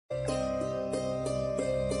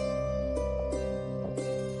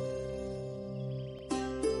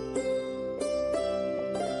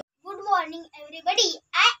everybody.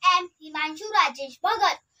 I am Himanshu Rajesh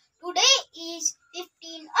Bhagat. Today is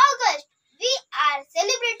 15 August. We are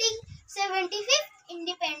celebrating 75th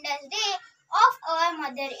Independence Day of our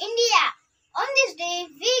Mother India. On this day,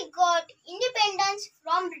 we got independence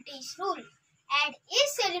from British rule and is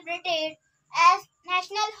celebrated as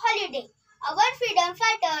national holiday. Our freedom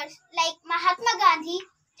fighters like Mahatma Gandhi,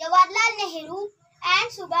 Jawaharlal Nehru and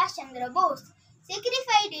Subhash Chandra Bose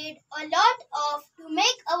sacrificed a lot of to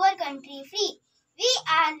make our country free. We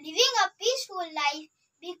are living a peaceful life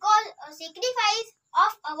because a sacrifice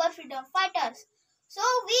of our freedom fighters. So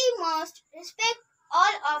we must respect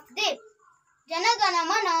all of them. Jana Gana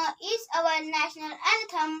Mana is our national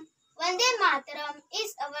anthem. Vande Mataram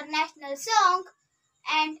is our national song.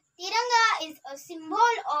 And Tiranga is a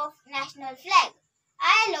symbol of national flag.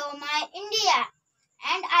 I love my India.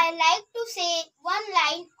 And I like to say one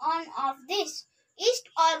line on of this. East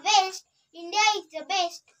or west, India is the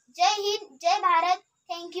best. Jai Hind, Jai Bharat.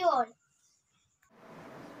 Thank you all.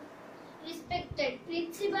 Respected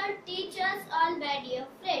principal, teachers, all my dear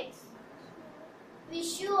friends.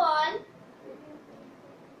 Wish you all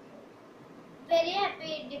very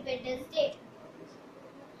happy Independence Day.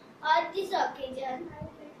 On this occasion,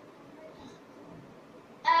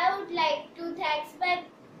 I would like to thank my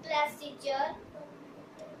class teacher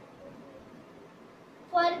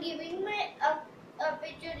for giving me an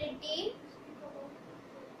opportunity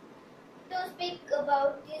to speak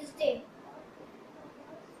about this day.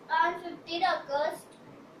 On 15 August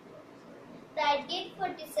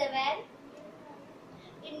 1947,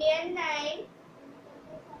 Indian 9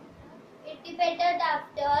 independent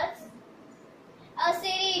after a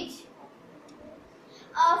series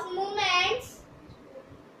of movements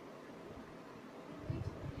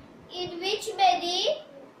in which many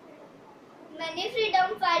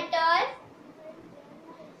freedom fighters